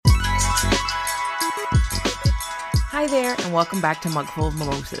Hi there, and welcome back to Mugful of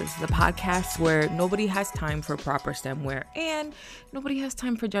Mimosas, the podcast where nobody has time for proper stemware and nobody has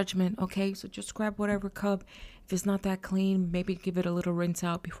time for judgment, okay? So just grab whatever cup. If it's not that clean, maybe give it a little rinse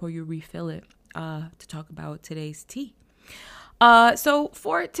out before you refill it to talk about today's tea. So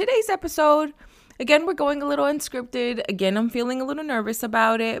for today's episode, again, we're going a little unscripted. Again, I'm feeling a little nervous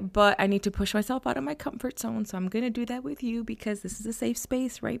about it, but I need to push myself out of my comfort zone, so I'm going to do that with you because this is a safe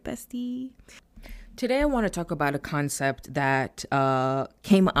space, right, bestie? Today, I want to talk about a concept that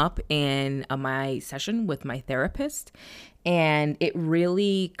came up in my session with my therapist, and it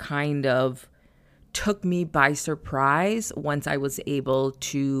really kind of took me by surprise once I was able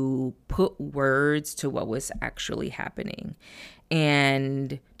to put words to what was actually happening.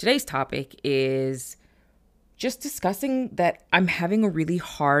 And today's topic is just discussing that I'm having a really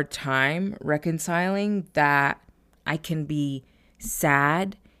hard time reconciling that I can be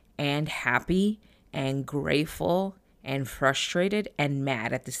sad and happy and grateful and frustrated and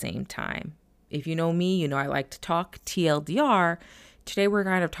mad at the same time. If you know me, you know I like to talk TLDR. Today we're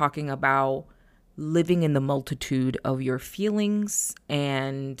kind of talking about living in the multitude of your feelings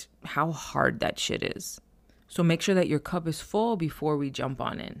and how hard that shit is. So make sure that your cup is full before we jump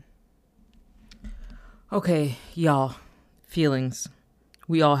on in. Okay, y'all, feelings.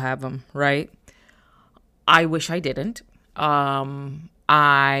 We all have them, right? I wish I didn't.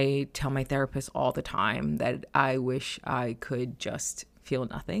 I tell my therapist all the time that I wish I could just feel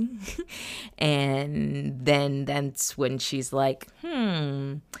nothing. And then that's when she's like,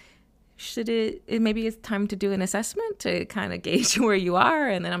 should it maybe it's time to do an assessment to kind of gauge where you are.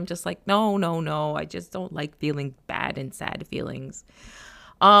 And then I'm just like, no. I just don't like feeling bad and sad feelings.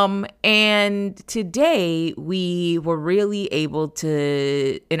 And today we were really able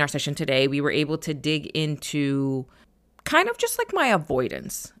to, in our session today, we were able to dig into kind of just like my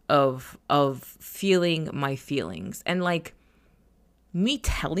avoidance of feeling my feelings and like me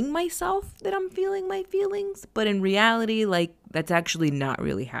telling myself that I'm feeling my feelings, but in reality, like that's actually not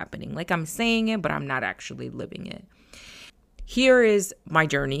really happening. Like I'm saying it, but I'm not actually living it. Here is my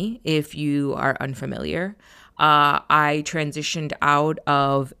journey. If you are unfamiliar, I transitioned out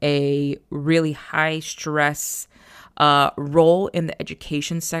of a really high stress role in the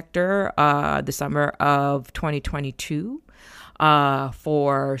education sector the summer of 2022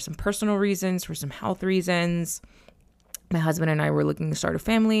 for some personal reasons, for some health reasons. My husband and I were looking to start a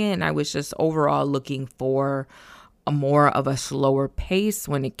family, and I was just overall looking for a more of a slower pace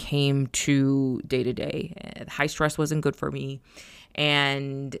when it came to day-to-day. High stress wasn't good for me,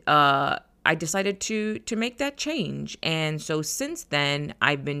 and I decided to make that change. And so since then,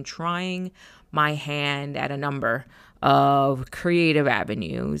 I've been trying my hand at a number of creative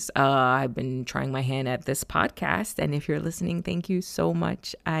avenues. I've been trying my hand at this podcast. And if you're listening, thank you so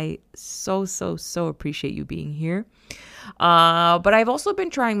much. I so appreciate you being here. But I've also been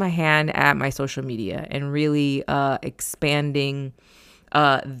trying my hand at my social media and really expanding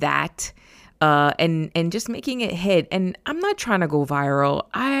that and just making it hit. And I'm not trying to go viral.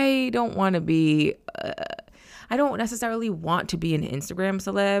 I don't want to be, I don't necessarily want to be an Instagram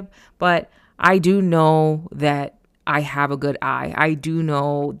celeb, but I do know that I have a good eye. I do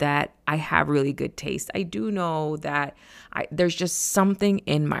know that I have really good taste. I do know that there's just something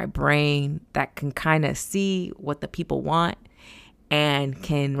in my brain that can kind of see what the people want and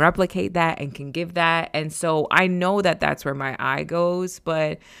can replicate that and can give that. And so I know that that's where my eye goes,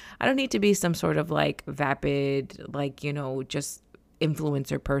 but I don't need to be some sort of like vapid, like, you know, just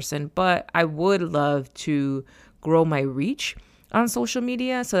influencer person. But I would love to grow my reach on social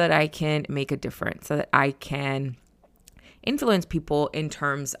media so that I can make a difference, so that I can influence people in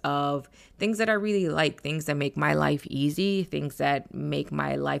terms of things that I really like, things that make my life easy, things that make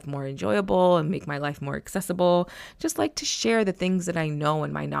my life more enjoyable and make my life more accessible. Just like to share the things that I know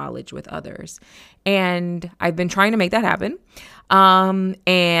and my knowledge with others. And I've been trying to make that happen.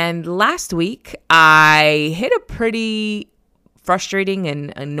 And last week I hit a pretty frustrating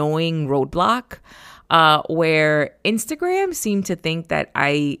and annoying roadblock where Instagram seemed to think that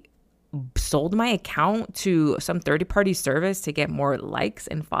I sold my account to some third-party service to get more likes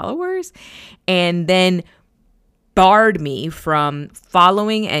and followers, and then barred me from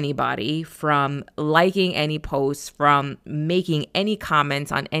following anybody, from liking any posts, from making any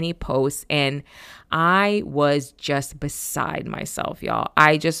comments on any posts. And I was just beside myself, y'all.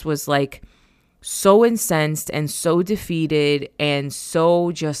 I just was like so incensed and so defeated and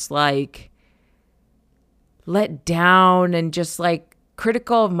so just like let down and just like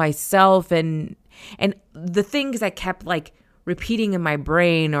critical of myself, and the things that kept like repeating in my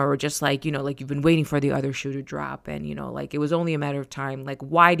brain, or just like, you know, like you've been waiting for the other shoe to drop, and you know, like it was only a matter of time. Like,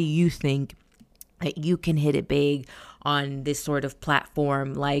 why do you think that you can hit it big? on this sort of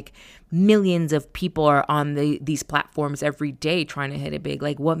platform. Like millions of people are on these platforms every day trying to hit it big.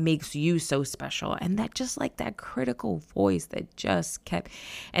 Like, what makes you so special? And that just like that critical voice that just kept,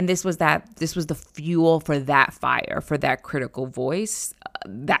 and this was the fuel for that fire, for that critical voice.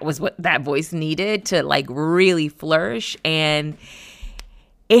 That was what that voice needed to like really flourish. And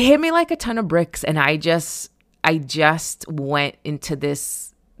it hit me like a ton of bricks. And I just went into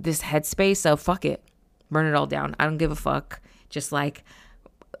this headspace of fuck it, burn it all down. I don't give a fuck. Just like,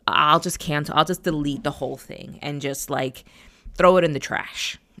 I'll just cancel. I'll just delete the whole thing and just like throw it in the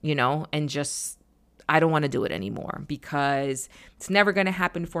trash, and just, I don't want to do it anymore because it's never going to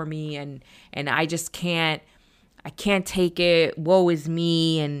happen for me. And I just can't take it. Woe is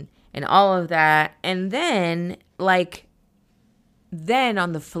me and all of that. And then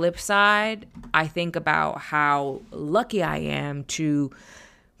on the flip side, I think about how lucky I am to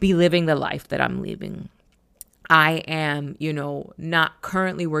be living the life that I'm living. I am, not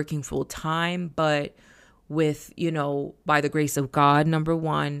currently working full time, but with, by the grace of God, number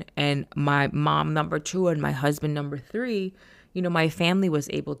one, and my mom, number two, and my husband, number three, my family was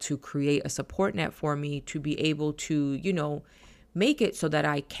able to create a support net for me to be able to, make it so that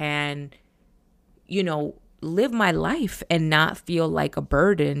I can, live my life and not feel like a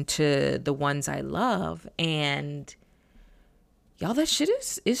burden to the ones I love. And y'all, that shit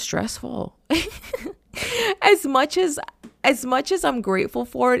is stressful. As much as I'm grateful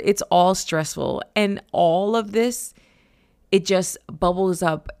for it, it's all stressful. And all of this, it just bubbles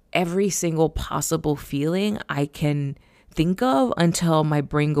up every single possible feeling I can think of until my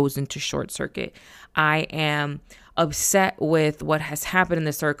brain goes into short circuit. I am upset with what has happened in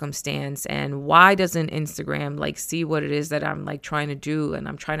the circumstance, and why doesn't Instagram like see what it is that I'm like trying to do, and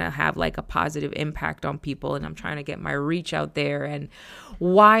I'm trying to have like a positive impact on people, and I'm trying to get my reach out there, and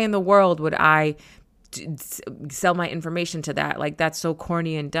why in the world would I sell my information to that? Like, that's so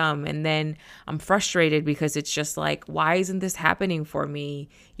corny and dumb. And then I'm frustrated because it's just like, why isn't this happening for me?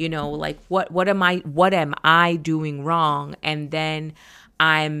 Like what am I doing wrong? And then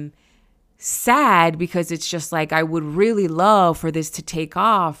I'm sad because it's just like, I would really love for this to take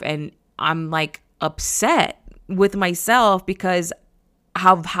off, and I'm like upset with myself because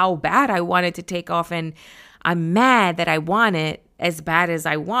how bad I want it to take off, and I'm mad that I want it as bad as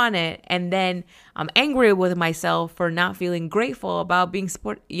I want it. And then I'm angry with myself for not feeling grateful about being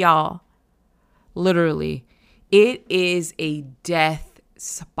support. Y'all, literally, it is a death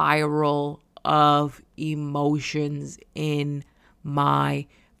spiral of emotions in my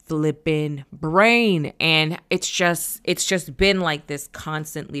flippin' brain. And it's just been like this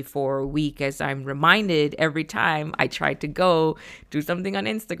constantly for a week, as I'm reminded every time I try to go do something on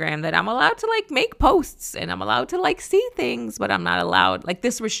Instagram that I'm allowed to like make posts and I'm allowed to like see things, but I'm not allowed. Like,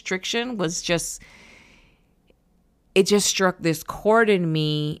 this restriction was just, it just struck this chord in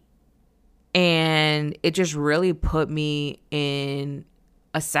me, and it just really put me in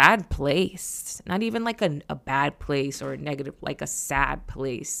a sad place. Not even like a bad place or a negative, like a sad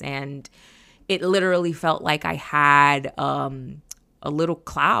place. And it literally felt like I had a little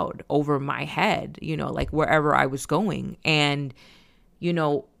cloud over my head, like wherever I was going. And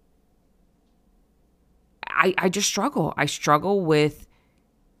I just struggle. I struggle with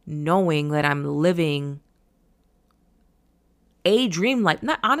knowing that I'm living a dream life.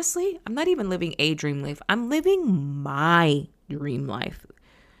 I'm not even living a dream life. I'm living my dream life.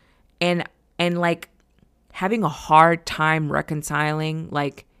 And like having a hard time reconciling,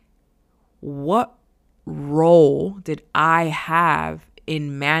 like, what role did I have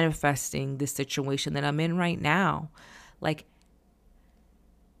in manifesting the situation that I'm in right now? Like,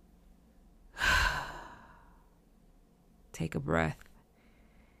 take a breath,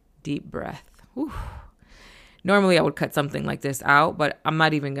 deep breath. Whew. Normally I would cut something like this out, but I'm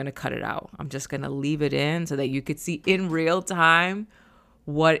not even going to cut it out. I'm just going to leave it in so that you could see in real time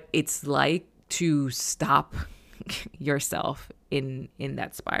what it's like to stop yourself in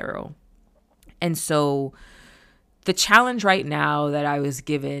that spiral. And so the challenge right now that I was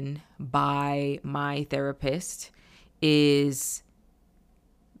given by my therapist is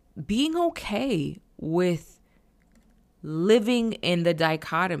being okay with living in the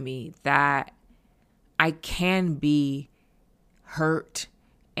dichotomy that I can be hurt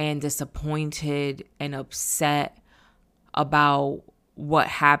and disappointed and upset about what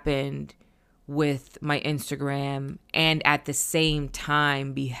happened with my Instagram, and at the same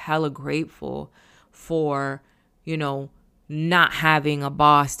time be hella grateful for, not having a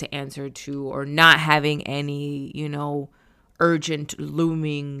boss to answer to, or not having any, urgent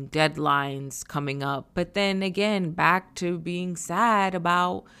looming deadlines coming up. But then again, back to being sad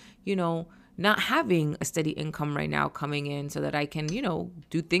about, not having a steady income right now coming in so that I can,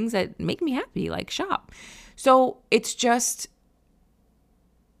 do things that make me happy, like shop. So it's just,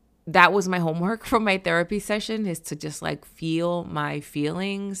 that was my homework from my therapy session, is to just like feel my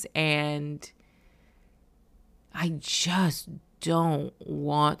feelings. And I just don't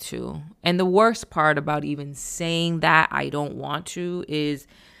want to. And the worst part about even saying that I don't want to is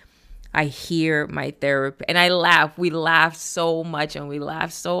I hear my therapist, and I laugh. We laugh so much and we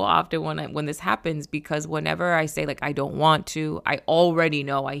laugh so often when this happens, because whenever I say like I don't want to, I already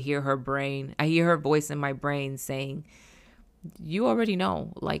know. I hear her voice in my brain saying, you already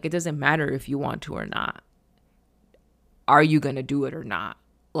know, like, it doesn't matter if you want to or not. Are you going to do it or not?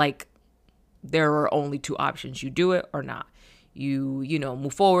 Like, there are only two options. You do it or not. You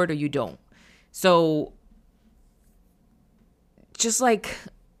move forward or you don't. So just like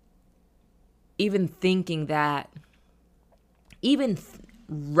even thinking that,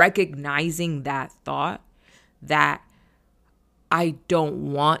 recognizing that thought that I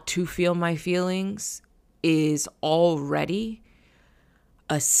don't want to feel my feelings is already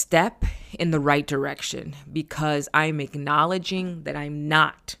a step in the right direction, because I'm acknowledging that I'm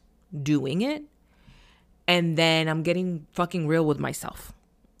not doing it. And then I'm getting fucking real with myself.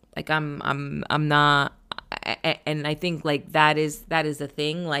 Like I'm not, and I think like that is the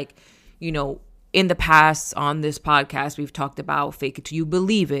thing. Like, in the past on this podcast, we've talked about fake it till you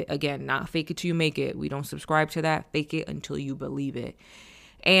believe it. Again, not fake it till you make it. We don't subscribe to that. Fake it until you believe it.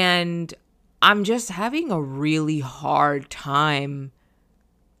 And I'm just having a really hard time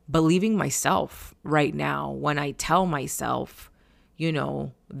believing myself right now when I tell myself,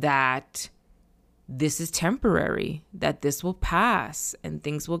 that this is temporary, that this will pass and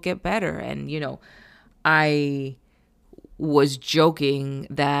things will get better. And, I was joking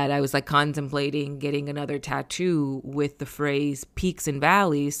that I was like contemplating getting another tattoo with the phrase peaks and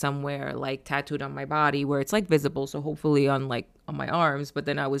valleys somewhere, like tattooed on my body where it's like visible. So hopefully on my arms. But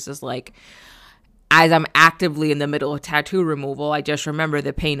then I was just like, as I'm actively in the middle of tattoo removal, I just remember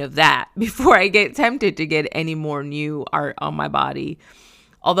the pain of that before I get tempted to get any more new art on my body.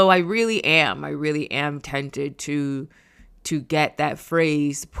 Although I really am tempted to get that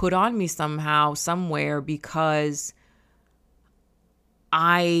phrase put on me somehow, somewhere, because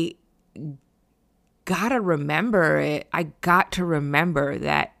I gotta remember it. I got to remember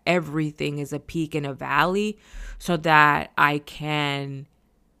that everything is a peak and a valley, so that I can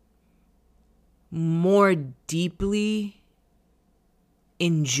more deeply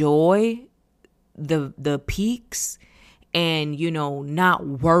enjoy the peaks and, not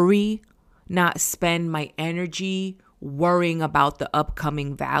worry, not spend my energy worrying about the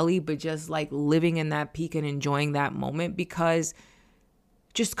upcoming valley, but just like living in that peak and enjoying that moment, because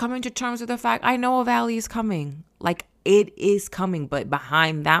just coming to terms with the fact I know a valley is coming. Like, it is coming, but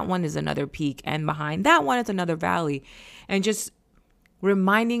behind that one is another peak, and behind that one is another valley. And just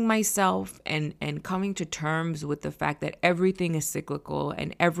reminding myself and coming to terms with the fact that everything is cyclical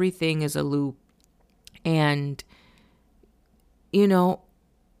and everything is a loop. And,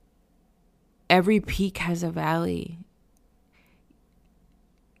 every peak has a valley.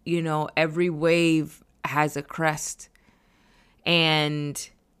 Every wave has a crest. And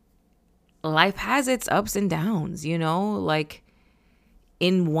life has its ups and downs, like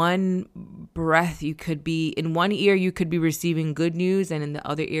in one breath, in one ear, you could be receiving good news, and in the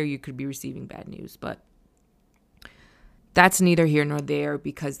other ear, you could be receiving bad news. But that's neither here nor there,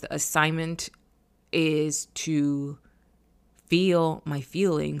 because the assignment is to feel my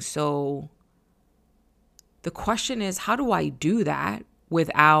feelings. So the question is, how do I do that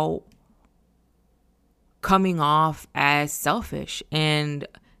without coming off as selfish and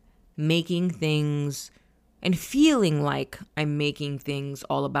making things and feeling like I'm making things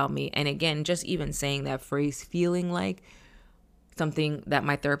all about me? And again, just even saying that phrase, feeling like, something that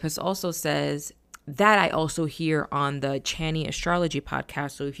my therapist also says, that I also hear on the Chani Astrology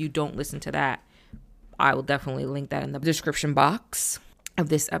podcast. So if you don't listen to that, I will definitely link that in the description box of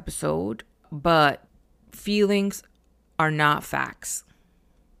this episode. But feelings are not facts.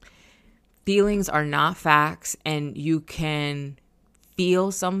 Feelings are not facts, and you can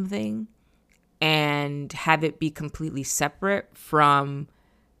feel something and have it be completely separate from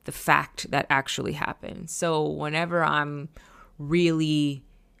the fact that actually happened. So whenever I'm really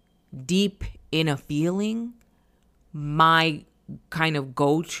deep in a feeling, my kind of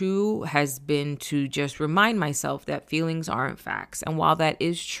go-to has been to just remind myself that feelings aren't facts. And while that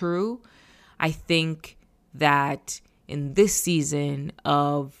is true, I think that in this season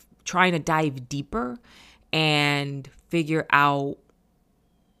of trying to dive deeper and figure out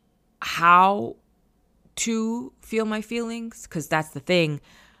how to feel my feelings, because that's the thing,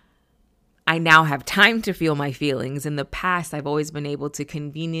 I now have time to feel my feelings. In the past, I've always been able to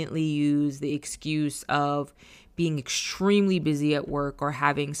conveniently use the excuse of being extremely busy at work or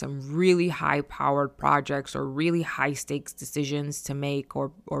having some really high-powered projects or really high-stakes decisions to make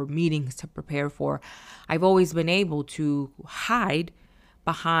or meetings to prepare for. I've always been able to hide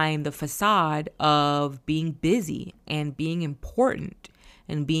behind the facade of being busy and being important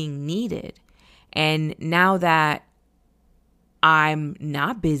and being needed. And now that I'm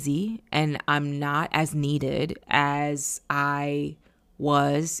not busy and I'm not as needed as I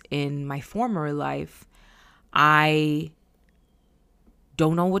was in my former life, I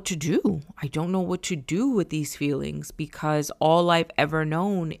don't know what to do. I don't know what to do with these feelings because all I've ever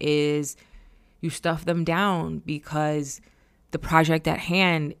known is you stuff them down because the project at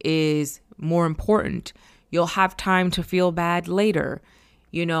hand is more important. You'll have time to feel bad later,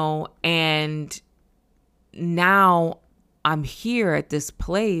 and now I'm here at this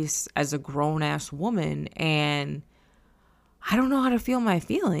place as a grown-ass woman and I don't know how to feel my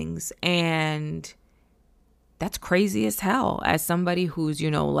feelings. And that's crazy as hell as somebody who's,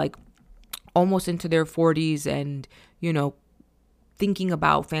 almost into their 40s and, thinking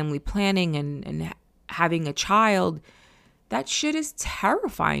about family planning and having a child. That shit is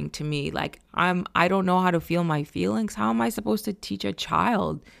terrifying to me. Like I don't know how to feel my feelings. How am I supposed to teach a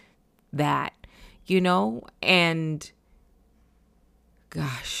child that, and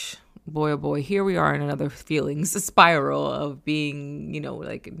gosh, boy, oh boy, here we are in another feelings spiral of being,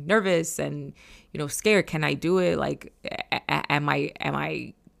 like nervous and, scared. Can I do it? Like, am I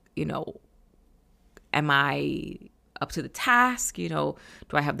up to the task? Do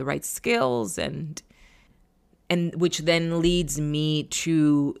I have the right skills? And which then leads me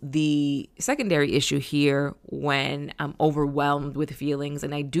to the secondary issue here when I'm overwhelmed with feelings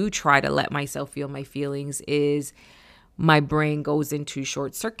and I do try to let myself feel my feelings is my brain goes into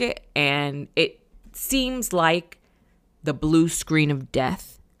short circuit and it seems like the blue screen of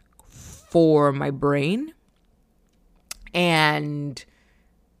death for my brain. And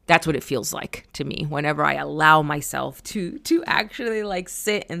that's what it feels like to me whenever I allow myself to actually like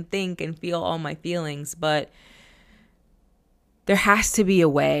sit and think and feel all my feelings. But there has to be a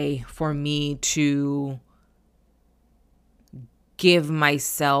way for me to give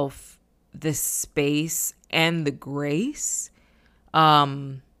myself the space and the grace to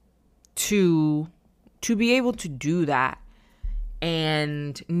be able to do that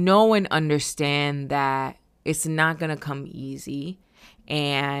and know and understand that it's not going to come easy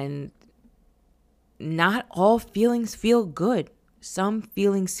and not all feelings feel good. Some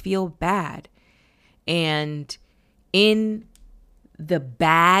feelings feel bad. And in the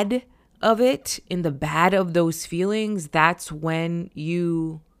bad of it, in the bad of those feelings, that's when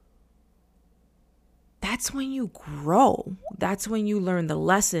you grow. That's when you learn the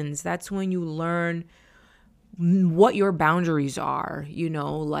lessons. That's when you learn what your boundaries are,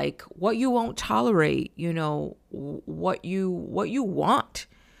 like what you won't tolerate, what you want,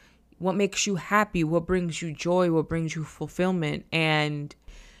 what makes you happy, what brings you joy, what brings you fulfillment. And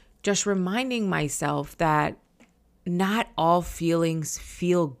just reminding myself that not all feelings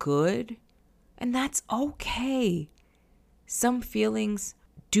feel good, and that's okay. Some feelings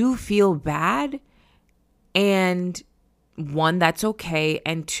do feel bad, and one, that's okay.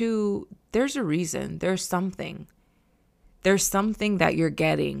 And two, there's a reason. There's something that you're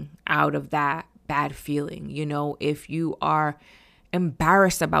getting out of that bad feeling. If you are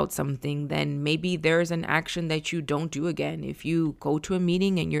embarrassed about something, then maybe there's an action that you don't do again. If you go to a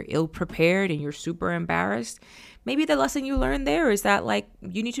meeting and you're ill prepared and you're super embarrassed, maybe the lesson you learned there is that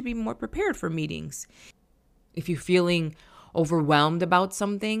you need to be more prepared for meetings. If you're feeling overwhelmed about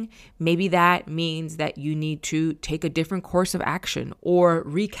something, maybe that means that you need to take a different course of action or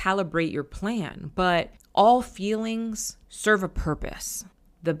recalibrate your plan. But all feelings serve a purpose.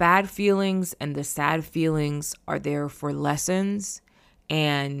 The bad feelings and the sad feelings are there for lessons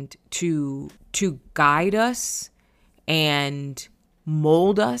and to guide us and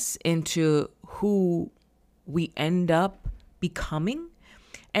mold us into who we end up becoming.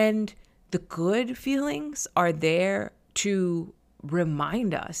 And the good feelings are there to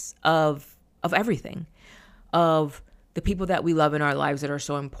remind us of everything, of the people that we love in our lives that are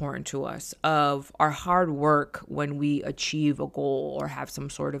so important to us, of our hard work when we achieve a goal or have some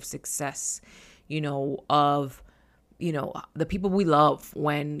sort of success, of, the people we love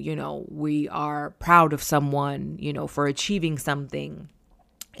when, we are proud of someone, for achieving something.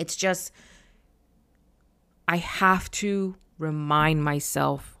 It's just, I have to remind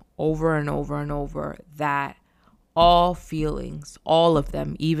myself over and over and over that all feelings, all of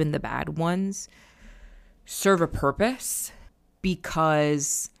them, even the bad ones, serve a purpose,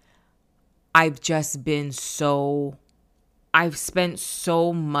 because I've just been I've spent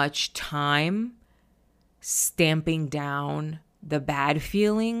so much time stamping down the bad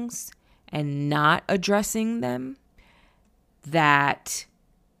feelings and not addressing them that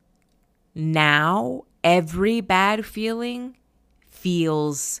now every bad feeling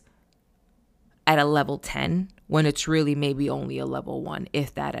feels at a level 10 when it's really maybe only a level 1,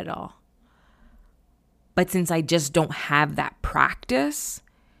 if that at all. But since I just don't have that practice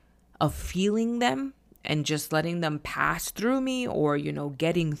of feeling them and just letting them pass through me or,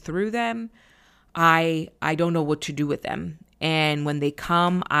 getting through them, I don't know what to do with them. And when they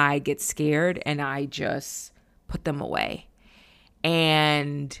come, I get scared and I just put them away.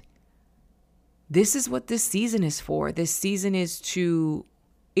 And this is what this season is for. This season is to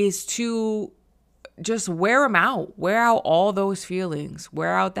just wear them out. Wear out all those feelings.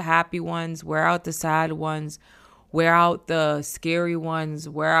 Wear out the happy ones. Wear out the sad ones. Wear out the scary ones.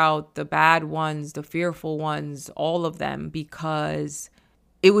 Wear out the bad ones, the fearful ones, all of them, because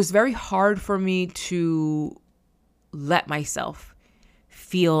it was very hard for me to let myself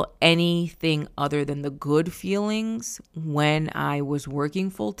feel anything other than the good feelings when I was working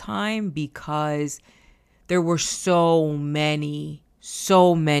full time, because there were so many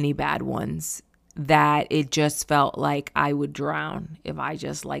bad ones that it just felt like I would drown if I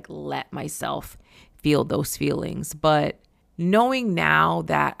just let myself feel those feelings. But knowing now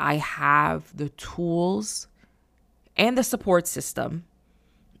that I have the tools and the support system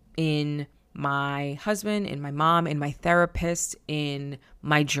in my husband, in my mom, in my therapist, in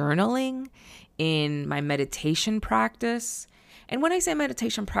my journaling, in my meditation practice. And when I say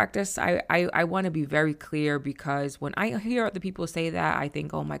meditation practice, I want to be very clear, because when I hear other people say that, I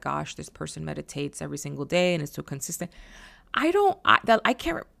think, oh my gosh, this person meditates every single day and is so consistent. I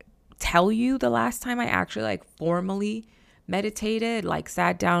can't tell you the last time I actually formally meditated,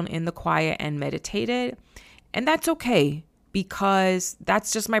 sat down in the quiet and meditated. And that's okay, because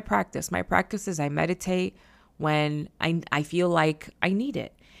that's just my practice. My practice is I meditate when I feel like I need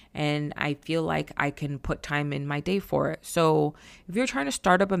it and I feel like I can put time in my day for it. So if you're trying to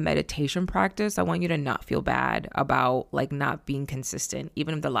start up a meditation practice, I want you to not feel bad about not being consistent.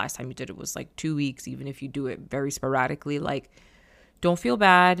 Even if the last time you did it was 2 weeks, even if you do it very sporadically, don't feel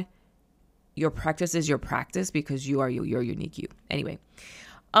bad. Your practice is your practice, because you are you're unique you. Anyway,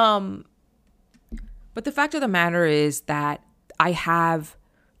 but the fact of the matter is that I have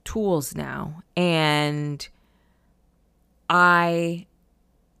tools now, and I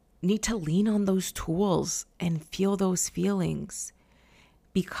need to lean on those tools and feel those feelings,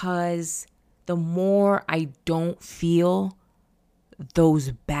 because the more I don't feel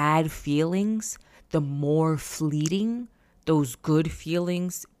those bad feelings, the more fleeting those good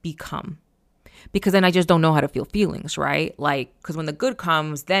feelings become. Because then I just don't know how to feel feelings, right? Because when the good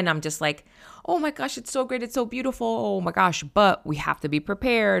comes, then I'm just oh my gosh, it's so great. It's so beautiful. Oh my gosh. But we have to be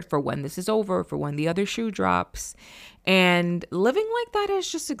prepared for when this is over, for when the other shoe drops. And living like that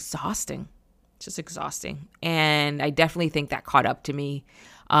is just exhausting. Just exhausting. And I definitely think that caught up to me.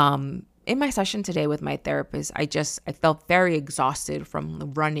 In my session today with my therapist, I felt very exhausted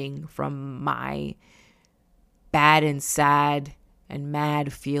from running from my bad and sad and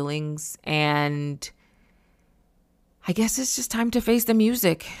mad feelings. And I guess it's just time to face the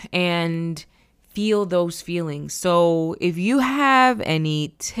music and feel those feelings. So if you have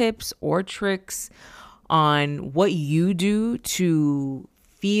any tips or tricks on what you do to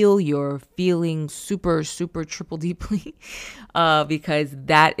feel your feelings super, super triple deeply, because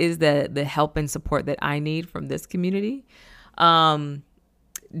that is the help and support that I need from this community,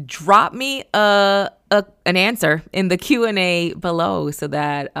 drop me an answer in the Q&A below so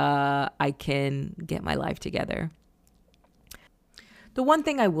that I can get my life together. The one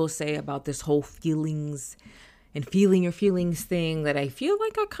thing I will say about this whole feelings and feeling your feelings thing that I feel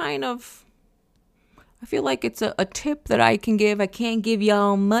like I feel like it's a tip that I can give. I can't give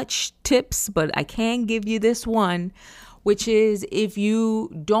y'all much tips, but I can give you this one, which is, if you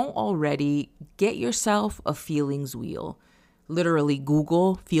don't already, get yourself a feelings wheel. Literally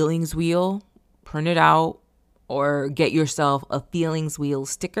Google feelings wheel, print it out, or get yourself a feelings wheel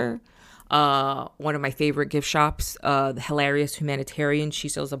sticker. One of my favorite gift shops, the Hilarious Humanitarian, she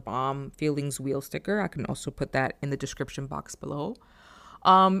sells a bomb feelings wheel sticker. I can also put that in the description box below.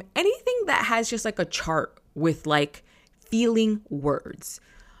 Anything that has just a chart with feeling words.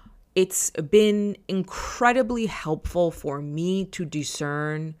 It's been incredibly helpful for me to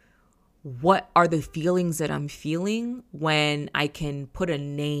discern what are the feelings that I'm feeling when I can put a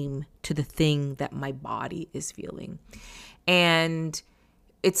name to the thing that my body is feeling. And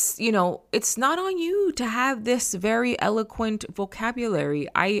it's, you know, it's not on you to have this very eloquent vocabulary.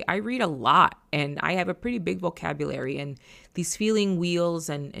 I read a lot and I have a pretty big vocabulary, and these feeling wheels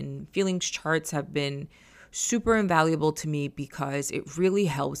and feelings charts have been super invaluable to me because it really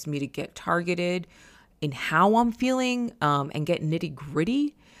helps me to get targeted in how I'm feeling, and get nitty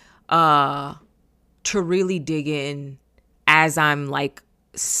gritty, to really dig in as I'm like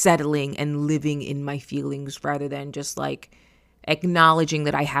settling and living in my feelings, rather than just like acknowledging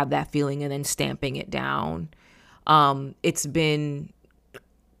that I have that feeling and then stamping it down. It's been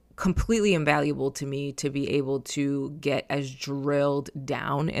completely invaluable to me to be able to get as drilled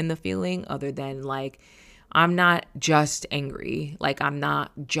down in the feeling, other than like, I'm not just angry. Like, I'm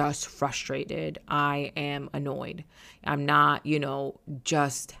not just frustrated. I am annoyed. I'm not, you know,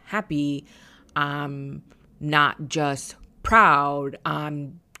 just happy. I'm not just proud.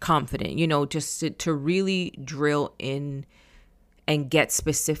 I'm confident, you know, just to really drill in and get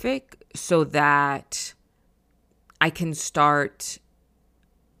specific so that I can start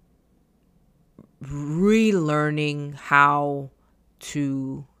relearning how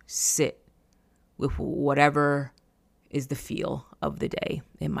to sit with whatever is the feel of the day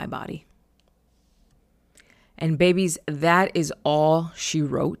in my body. And babies, that is all she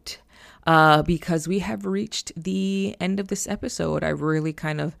wrote, because we have reached the end of this episode. I really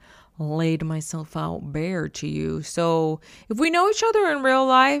kind of laid myself out bare to you. So if we know each other in real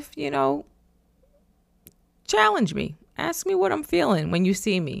life, you know, challenge me. Ask me what I'm feeling when you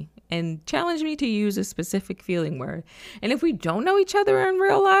see me, and challenge me to use a specific feeling word. And if we don't know each other in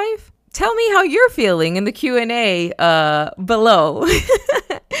real life, tell me how you're feeling in the Q&A below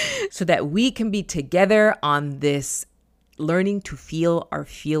so that we can be together on this learning to feel our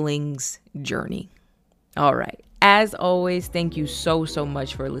feelings journey. All right. As always, thank you so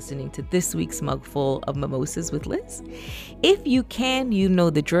much for listening to this week's Mugful of Mimosas with Liz. If you can, you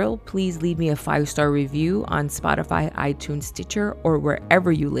know the drill. Please leave me a 5-star review on Spotify, iTunes, Stitcher, or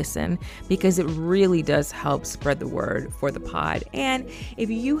wherever you listen, because it really does help spread the word for the pod. And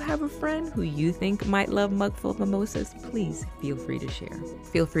if you have a friend who you think might love Mugful of Mimosas, please feel free to share.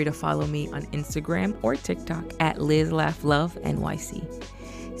 Feel free to follow me on Instagram or TikTok at LizLaughLoveNYC.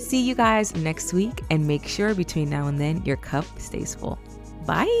 See you guys next week, and make sure between now and then your cup stays full.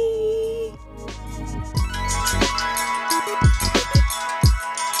 Bye.